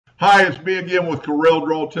Hi, it's me again with Corel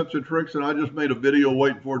Draw Tips and Tricks, and I just made a video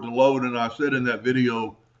waiting for it to load, and I said in that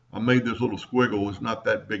video I made this little squiggle. It's not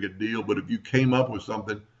that big a deal, but if you came up with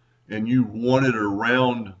something and you wanted it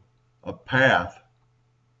around a path,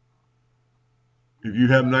 if you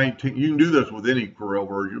have 19, you can do this with any Corel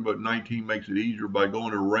version, but 19 makes it easier by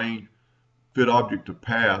going to range, fit object to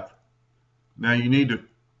path. Now you need to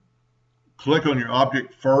click on your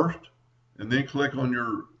object first, and then click on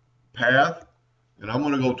your path. And I'm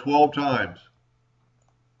going to go 12 times.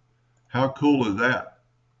 How cool is that?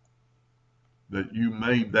 That you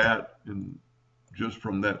made that just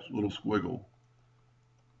from that little squiggle.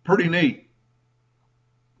 Pretty neat.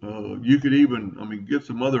 You could even, get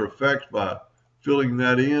some other effects by filling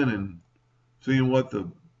that in and seeing what the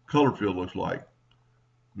color field looks like.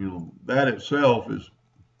 That itself is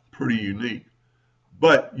pretty unique.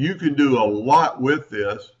 But you can do a lot with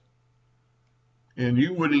this. And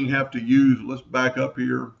you wouldn't even have to use, let's back up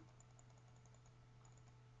here.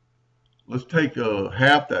 Let's take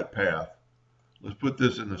half that path. Let's put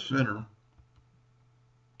this in the center.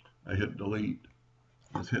 I hit delete.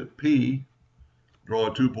 Let's hit P, draw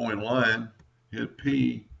a 2-point line, hit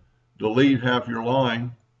P, delete half your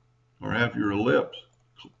line or half your ellipse.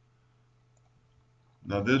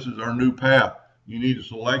 Now this is our new path. You need to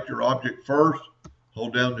select your object first,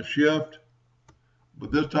 hold down the shift,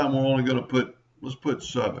 but this time we're only going to let's put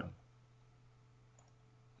 7.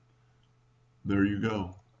 There you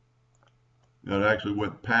go. That actually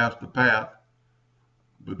went past the path,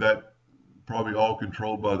 but that probably all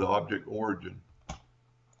controlled by the object origin.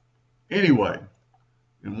 Anyway,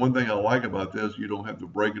 and one thing I like about this, you don't have to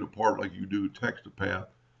break it apart like you do text to path.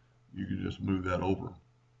 You can just move that over.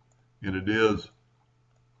 And it is,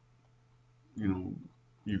 you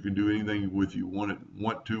can do anything with you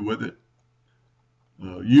want to with it.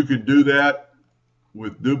 You can do that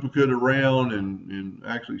with duplicate around and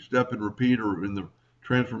actually step and repeat, or in the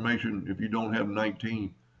transformation if you don't have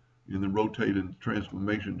 19 in the rotate and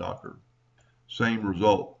transformation docker. Same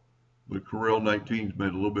result, but Corel 19 is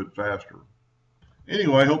made a little bit faster.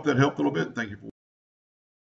 Anyway, I hope that helped a little bit. Thank you for